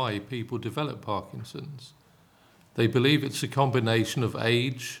exactly why people develop Parkinson's. They believe it's a combination of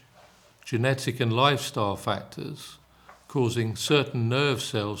age, genetic and lifestyle factors causing certain nerve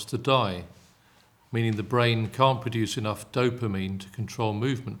cells to die, meaning the brain can't produce enough dopamine to control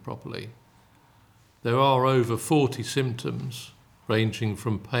movement properly. There are over 40 symptoms, ranging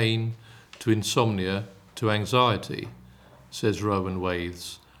from pain to insomnia to anxiety, says Rowan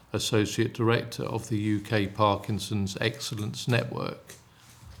Waithes, Associate Director of the UK Parkinson's Excellence Network,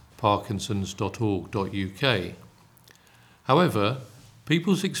 parkinsons.org.uk. However,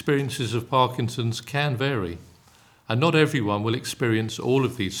 people's experiences of Parkinson's can vary, and not everyone will experience all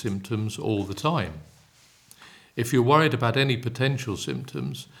of these symptoms all the time. If you're worried about any potential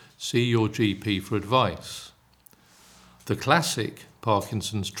symptoms, see your GP for advice. The classic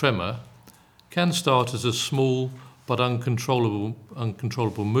Parkinson's tremor can start as a small but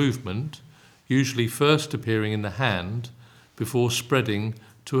uncontrollable movement, usually first appearing in the hand before spreading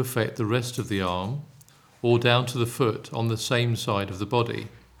to affect the rest of the arm or down to the foot on the same side of the body.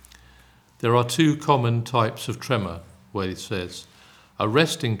 There are two common types of tremor, Wade says. A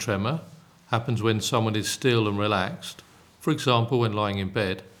resting tremor happens when someone is still and relaxed, for example when lying in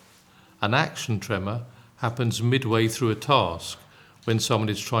bed. An action tremor happens midway through a task when someone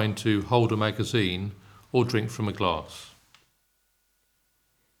is trying to hold a magazine or drink from a glass.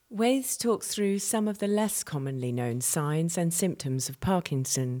 Waithes talks through some of the less commonly known signs and symptoms of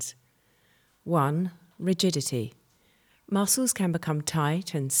Parkinson's. 1. Rigidity. Muscles can become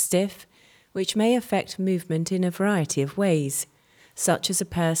tight and stiff, which may affect movement in a variety of ways, such as a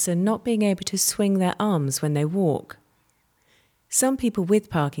person not being able to swing their arms when they walk. Some people with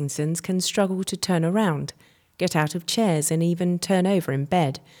Parkinson's can struggle to turn around, get out of chairs and even turn over in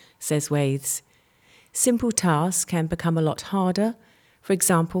bed, says Waithes. Simple tasks can become a lot harder, for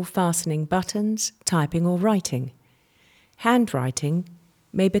example fastening buttons, typing or writing. Handwriting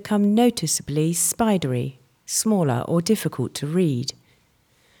may become noticeably spidery, smaller or difficult to read.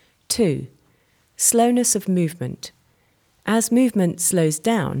 2. Slowness of movement. As movement slows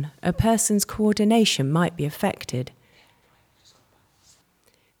down, a person's coordination might be affected.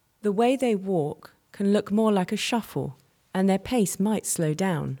 The way they walk can look more like a shuffle, and their pace might slow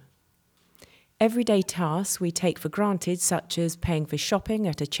down. Everyday tasks we take for granted, such as paying for shopping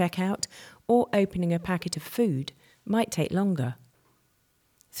at a checkout or opening a packet of food, might take longer.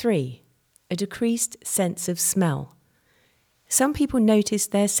 3. A decreased sense of smell. Some people notice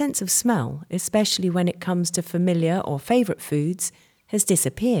their sense of smell, especially when it comes to familiar or favourite foods, has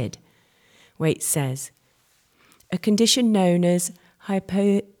disappeared. Waite says, a condition known as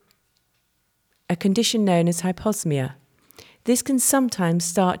hyposmia. This can sometimes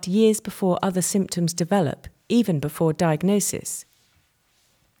start years before other symptoms develop, even before diagnosis.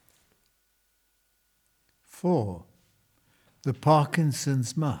 4. The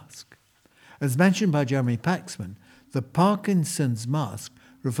Parkinson's mask. As mentioned by Jeremy Paxman, the Parkinson's mask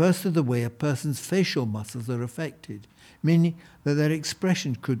refers to the way a person's facial muscles are affected, meaning that their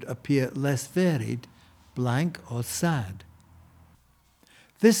expression could appear less varied, blank or sad.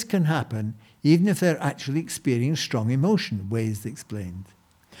 This can happen even if they're actually experiencing strong emotion, Waithes explained.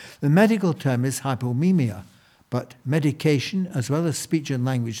 The medical term is hypomemia, but medication as well as speech and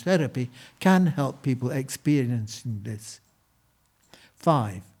language therapy can help people experiencing this.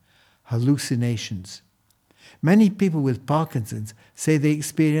 5. Hallucinations. Many people with Parkinson's say they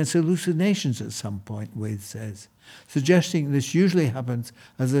experience hallucinations at some point, Waithes says, suggesting this usually happens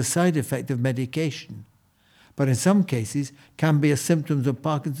as a side effect of medication, but in some cases can be a symptom of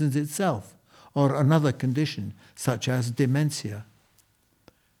Parkinson's itself or another condition such as dementia.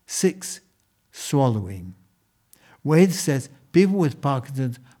 6. Swallowing. Waithes says people with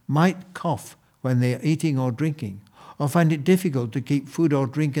Parkinson's might cough when they are eating or drinking, or find it difficult to keep food or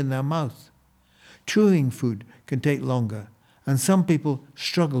drink in their mouth. Chewing food can take longer, and some people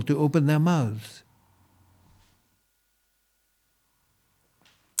struggle to open their mouths.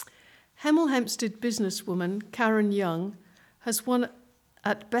 Hemel Hempstead businesswoman Karen Young has won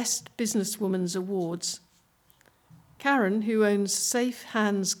at Best Businesswoman's Awards. Karen, who owns Safe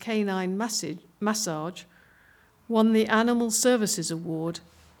Hands Canine Massage, won the Animal Services Award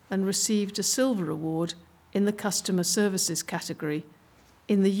and received a Silver Award in the Customer Services category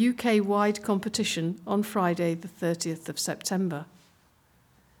in the UK-wide competition on Friday the 30th of September.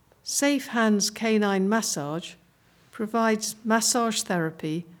 Safe Hands Canine Massage provides massage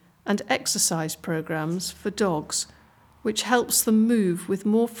therapy and exercise programs for dogs, which helps them move with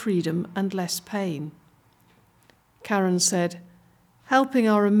more freedom and less pain. Karen said, helping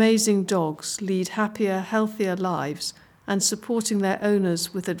our amazing dogs lead happier, healthier lives and supporting their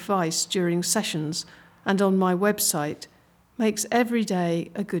owners with advice during sessions and on my website makes every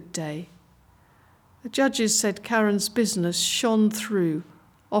day a good day. The judges said Karen's business shone through,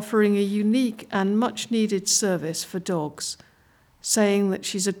 offering a unique and much-needed service for dogs, saying that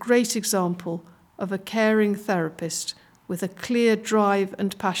she's a great example of a caring therapist with a clear drive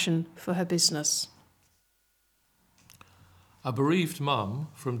and passion for her business. A bereaved mum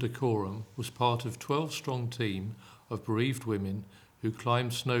from Dacorum was part of a 12-strong team of bereaved women who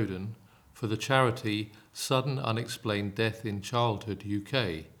climbed Snowdon for the charity Sudden Unexplained Death in Childhood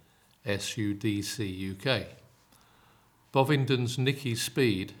UK, SUDC UK. Bovingdon's Nikki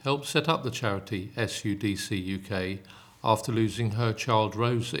Speed helped set up the charity SUDC UK after losing her child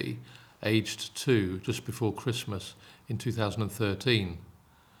Rosie, aged 2, just before Christmas in 2013.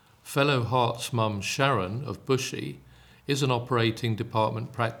 Fellow Hearts mum Sharon of Bushy is an operating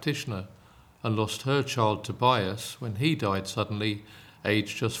department practitioner and lost her child Tobias when he died suddenly,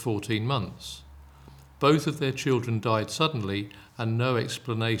 aged just 14 months. Both of their children died suddenly and no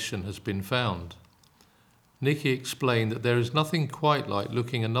explanation has been found. Nikki explained that there is nothing quite like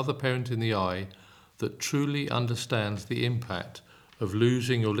looking another parent in the eye that truly understands the impact of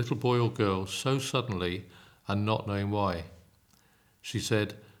losing your little boy or girl so suddenly and not knowing why. She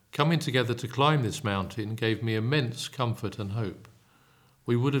said, "Coming together to climb this mountain gave me immense comfort and hope.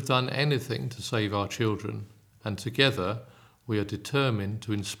 We would have done anything to save our children, and together we are determined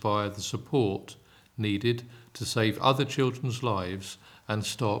to inspire the support needed to save other children's lives and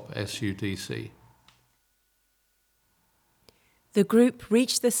stop SUDC." The group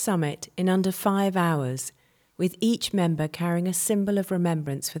reached the summit in under 5 hours, with each member carrying a symbol of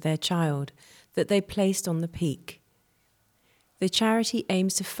remembrance for their child that they placed on the peak. The charity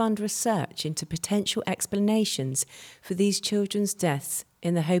aims to fund research into potential explanations for these children's deaths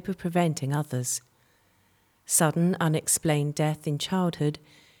in the hope of preventing others. Sudden, unexplained death in childhood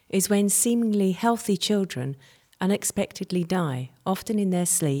is when seemingly healthy children unexpectedly die, often in their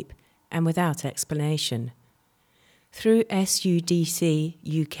sleep and without explanation. Through SUDC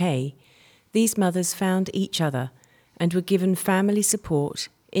UK, these mothers found each other and were given family support,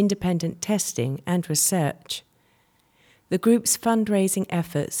 independent testing and research. The group's fundraising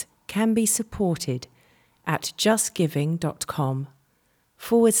efforts can be supported at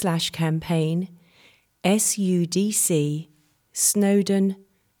justgiving.com/campaign SUDC Snowdon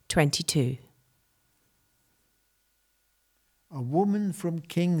 22. A woman from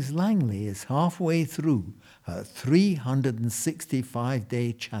Kings Langley is halfway through her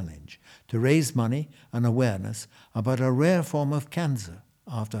 365-day challenge to raise money and awareness about a rare form of cancer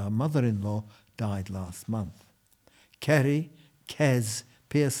after her mother-in-law died last month. Kerry Kez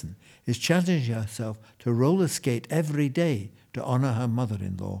Pearson is challenging herself to roller skate every day to honour her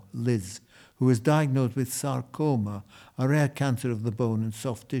mother-in-law, Liz, who was diagnosed with sarcoma, a rare cancer of the bone and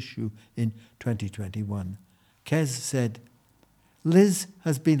soft tissue, in 2021. Kez said, "Liz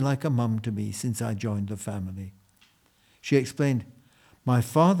has been like a mum to me since I joined the family." She explained, "My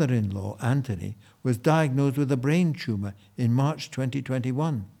father-in-law, Anthony, was diagnosed with a brain tumour in March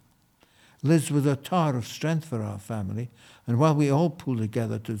 2021. Liz was a tower of strength for our family, and while we all pulled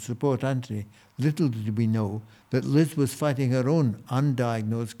together to support Anthony, little did we know that Liz was fighting her own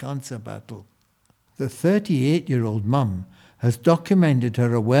undiagnosed cancer battle." The 38-year-old mum has documented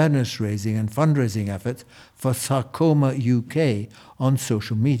her awareness-raising and fundraising efforts for Sarcoma UK on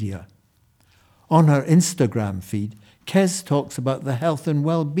social media. On her Instagram feed, Kez talks about the health and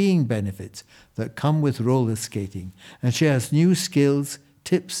well-being benefits that come with roller skating and shares new skills,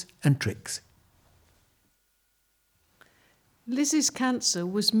 tips and tricks. Liz's cancer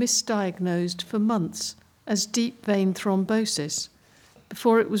was misdiagnosed for months as deep vein thrombosis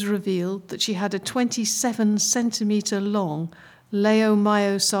before it was revealed that she had a 27-centimetre long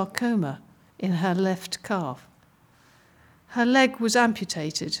leiomyosarcoma in her left calf. Her leg was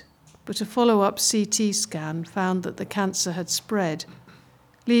amputated, but a follow-up CT scan found that the cancer had spread,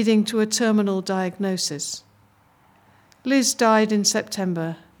 leading to a terminal diagnosis. Liz died in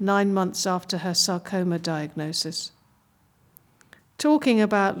September, 9 months after her sarcoma diagnosis. Talking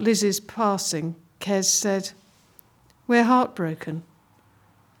about Liz's passing, Kez said, "We're heartbroken.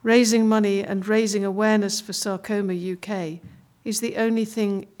 Raising money and raising awareness for Sarcoma UK is the only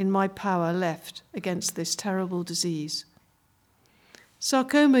thing in my power left against this terrible disease."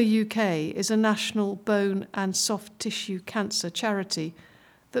 Sarcoma UK is a national bone and soft tissue cancer charity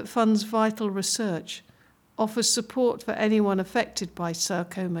that funds vital research, offers support for anyone affected by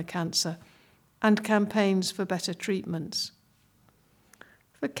sarcoma cancer, and campaigns for better treatments.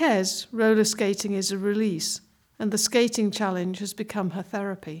 For Kez, roller skating is a release, and the skating challenge has become her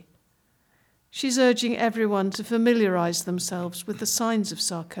therapy. She's urging everyone to familiarise themselves with the signs of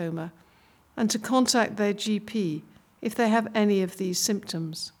sarcoma and to contact their GP if they have any of these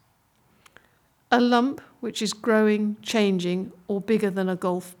symptoms. A lump which is growing, changing, or bigger than a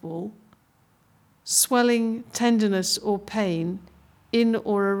golf ball, swelling, tenderness, or pain in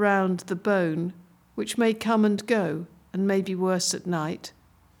or around the bone, which may come and go and may be worse at night,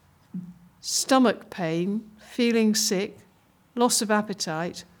 stomach pain, feeling sick, loss of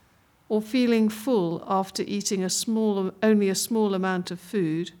appetite, or feeling full after eating only a small amount of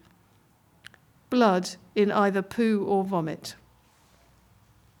food, blood in either poo or vomit.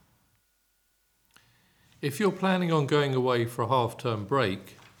 If you're planning on going away for a half-term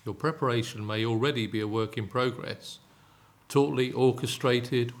break, your preparation may already be a work in progress, tautly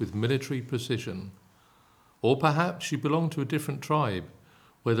orchestrated with military precision. Or perhaps you belong to a different tribe,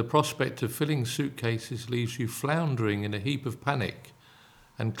 where the prospect of filling suitcases leaves you floundering in a heap of panic,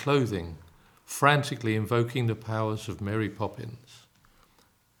 and clothing, frantically invoking the powers of Mary Poppins.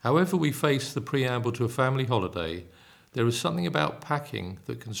 However we face the preamble to a family holiday, there is something about packing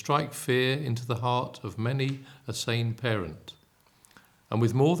that can strike fear into the heart of many a sane parent. And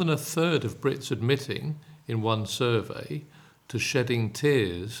with more than a third of Brits admitting, in one survey, to shedding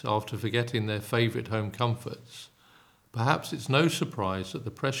tears after forgetting their favourite home comforts, perhaps it's no surprise that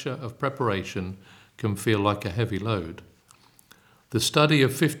the pressure of preparation can feel like a heavy load. The study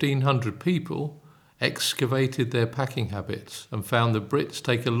of 1,500 people excavated their packing habits and found that Brits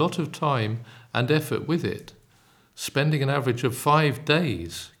take a lot of time and effort with it, spending an average of 5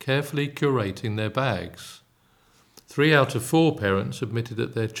 days carefully curating their bags. 3 out of 4 parents admitted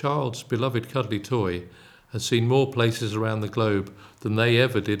that their child's beloved cuddly toy has seen more places around the globe than they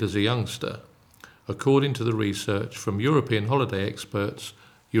ever did as a youngster, according to the research from European holiday experts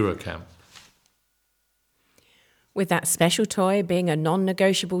Eurocamp. With that special toy being a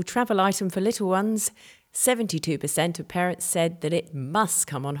non-negotiable travel item for little ones, 72% of parents said that it must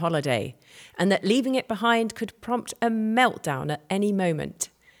come on holiday, and that leaving it behind could prompt a meltdown at any moment.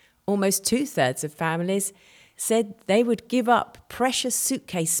 Almost 2/3 of families said they would give up precious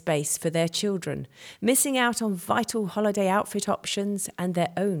suitcase space for their children, missing out on vital holiday outfit options and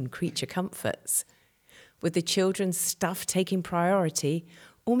their own creature comforts. With the children's stuff taking priority,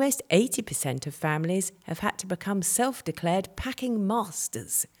 almost 80% of families have had to become self-declared packing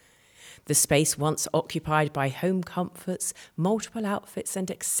masters. The space once occupied by home comforts, multiple outfits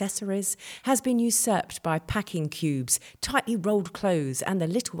and accessories has been usurped by packing cubes, tightly rolled clothes and the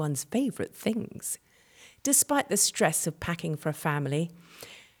little one's favourite things. Despite the stress of packing for a family,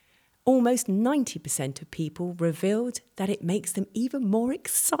 almost 90% of people revealed that it makes them even more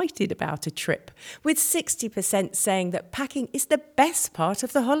excited about a trip, with 60% saying that packing is the best part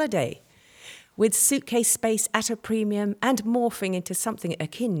of the holiday. With suitcase space at a premium and morphing into something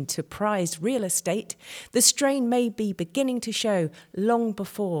akin to prized real estate, the strain may be beginning to show long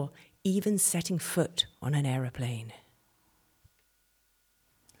before even setting foot on an aeroplane.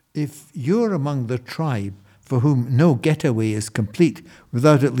 If you're among the tribe for whom no getaway is complete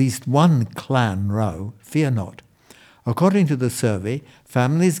without at least one clan row, fear not. According to the survey,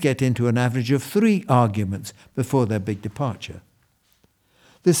 families get into an average of 3 arguments before their big departure.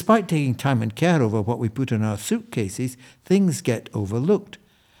 Despite taking time and care over what we put in our suitcases, things get overlooked,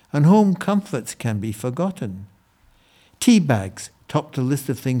 and home comforts can be forgotten. Tea bags top the list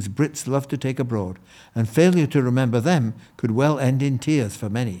of things Brits love to take abroad, and failure to remember them could well end in tears for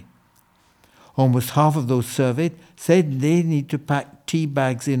many. Almost half of those surveyed said they need to pack tea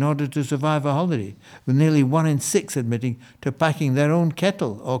bags in order to survive a holiday, with nearly 1 in 6 admitting to packing their own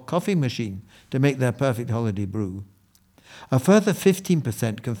kettle or coffee machine to make their perfect holiday brew. A further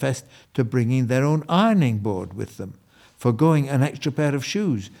 15% confessed to bringing their own ironing board with them, forgoing an extra pair of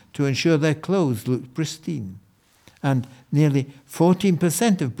shoes to ensure their clothes looked pristine. And nearly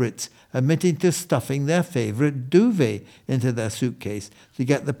 14% of Brits admitting to stuffing their favourite duvet into their suitcase to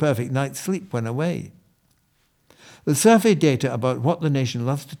get the perfect night's sleep when away. The survey data about what the nation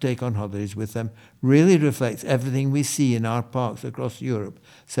loves to take on holidays with them really reflects everything we see in our parks across Europe,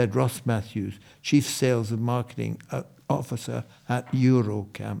 said Ross Matthews, Chief Sales and Marketing Officer at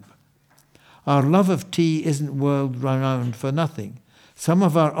Eurocamp. Our love of tea isn't world-renowned for nothing. Some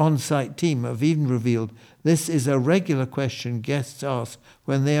of our on-site team have even revealed this is a regular question guests ask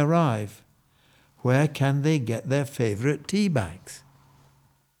when they arrive. Where can they get their favourite tea bags?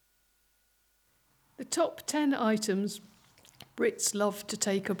 The top 10 items Brits love to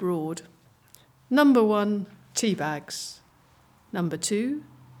take abroad. Number 1, tea bags. Number 2,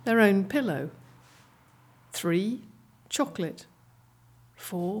 their own pillow. 3, chocolate.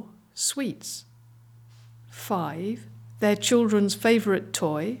 4, sweets. 5, their children's favourite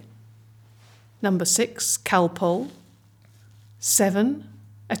toy. Number 6, Calpol. 7,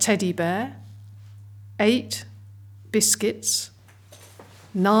 a teddy bear. 8, biscuits.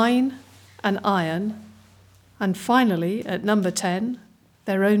 9, an iron. And finally, at number 10,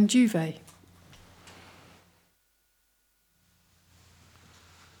 their own duvet.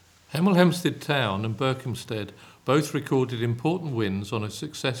 Hemel Hempstead Town and Berkhamsted both recorded important wins on a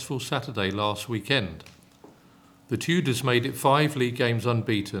successful Saturday last weekend. The Tudors made it 5 league games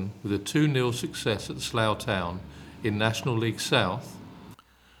unbeaten with a 2-0 success at Slough Town in National League South,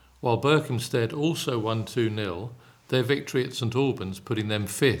 while Berkhamsted also won 2-0, their victory at St Albans putting them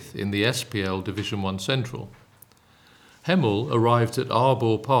 5th in the SPL Division 1 Central. Hemel arrived at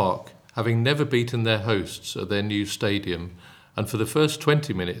Arbor Park, having never beaten their hosts at their new stadium, and for the first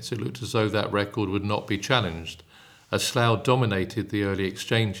 20 minutes it looked as though that record would not be challenged, as Slough dominated the early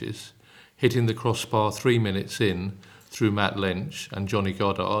exchanges, hitting the crossbar 3 minutes in through Matt Lynch and Johnny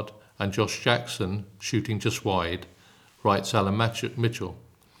Goddard, and Josh Jackson shooting just wide, writes Alan Mitchell.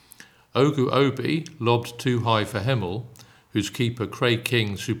 Ogu Obi lobbed too high for Hemel, whose keeper Craig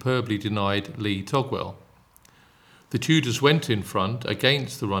King superbly denied Lee Togwell. The Tudors went in front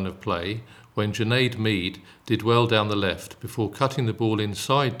against the run of play when Junaid Mead did well down the left before cutting the ball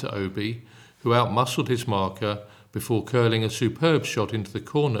inside to Obi, who outmuscled his marker before curling a superb shot into the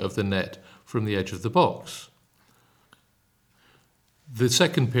corner of the net from the edge of the box. The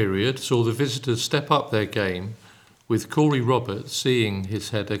second period saw the visitors step up their game, with Corey Roberts seeing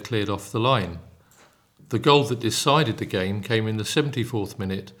his header cleared off the line. The goal that decided the game came in the 74th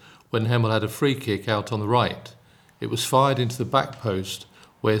minute when Hemel had a free kick out on the right. It was fired into the back post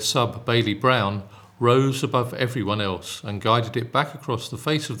where sub Bailey Brown rose above everyone else and guided it back across the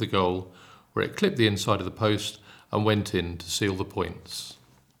face of the goal, where it clipped the inside of the post and went in to seal the points.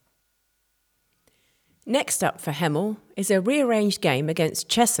 Next up for Hemel is a rearranged game against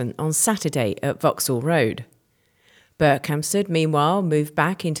Cheshunt on Saturday at Vauxhall Road. Berkhamsted, meanwhile, moved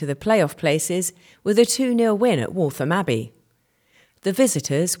back into the playoff places with a 2-0 win at Waltham Abbey. The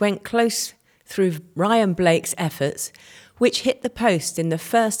visitors went close through Ryan Blake's efforts, which hit the post in the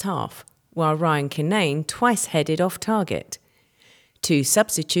first half, while Ryan Kinane twice headed off target. 2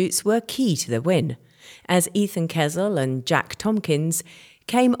 substitutes were key to the win, as Ethan Kessel and Jack Tompkins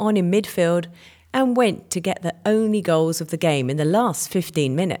came on in midfield and went to get the only goals of the game in the last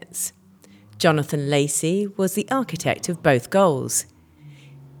 15 minutes. Jonathan Lacey was the architect of both goals.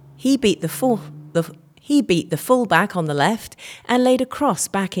 He beat the full-back on the left and laid a cross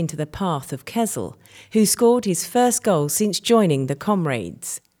back into the path of Kessel, who scored his first goal since joining the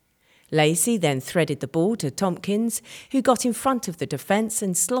Comrades. Lacey then threaded the ball to Tompkins, who got in front of the defence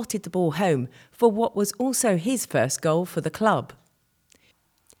and slotted the ball home for what was also his first goal for the club.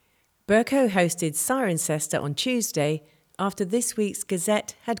 Berco hosted Cirencester on Tuesday after this week's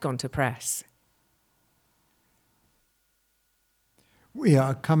Gazette had gone to press. We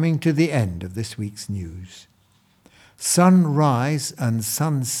are coming to the end of this week's news. Sunrise and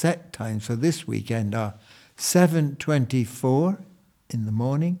sunset times for this weekend are 7:24 in the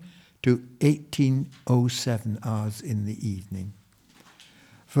morning to 18:07 hours in the evening.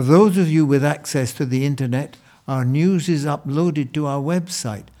 For those of you with access to the internet, our news is uploaded to our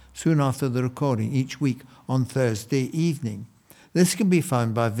website soon after the recording each week on Thursday evening. This can be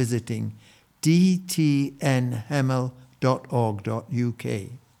found by visiting dtnhemel.org.uk.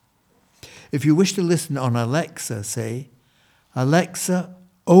 If you wish to listen on Alexa, say, "Alexa,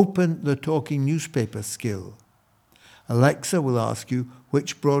 open the talking newspaper skill." Alexa will ask you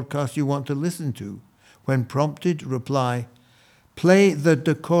which broadcast you want to listen to. When prompted, reply, "Play the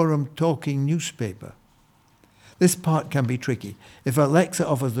Dacorum Talking Newspaper." This part can be tricky. If Alexa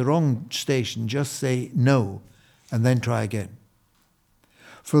offers the wrong station, just say no and then try again.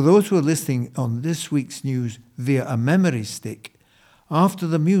 For those who are listening on this week's news via a memory stick, after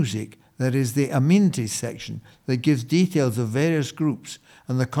the music, there is the amenities section that gives details of various groups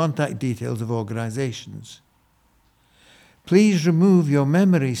and the contact details of organizations. Please remove your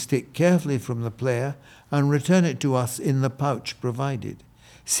memory stick carefully from the player and return it to us in the pouch provided.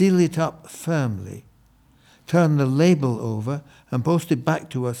 Seal it up firmly. Turn the label over and post it back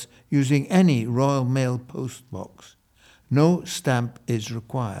to us using any Royal Mail post box. No stamp is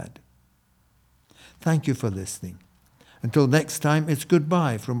required. Thank you for listening. Until next time, it's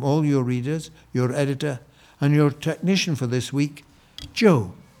goodbye from all your readers, your editor, and your technician for this week,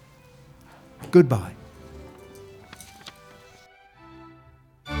 Joe. Goodbye.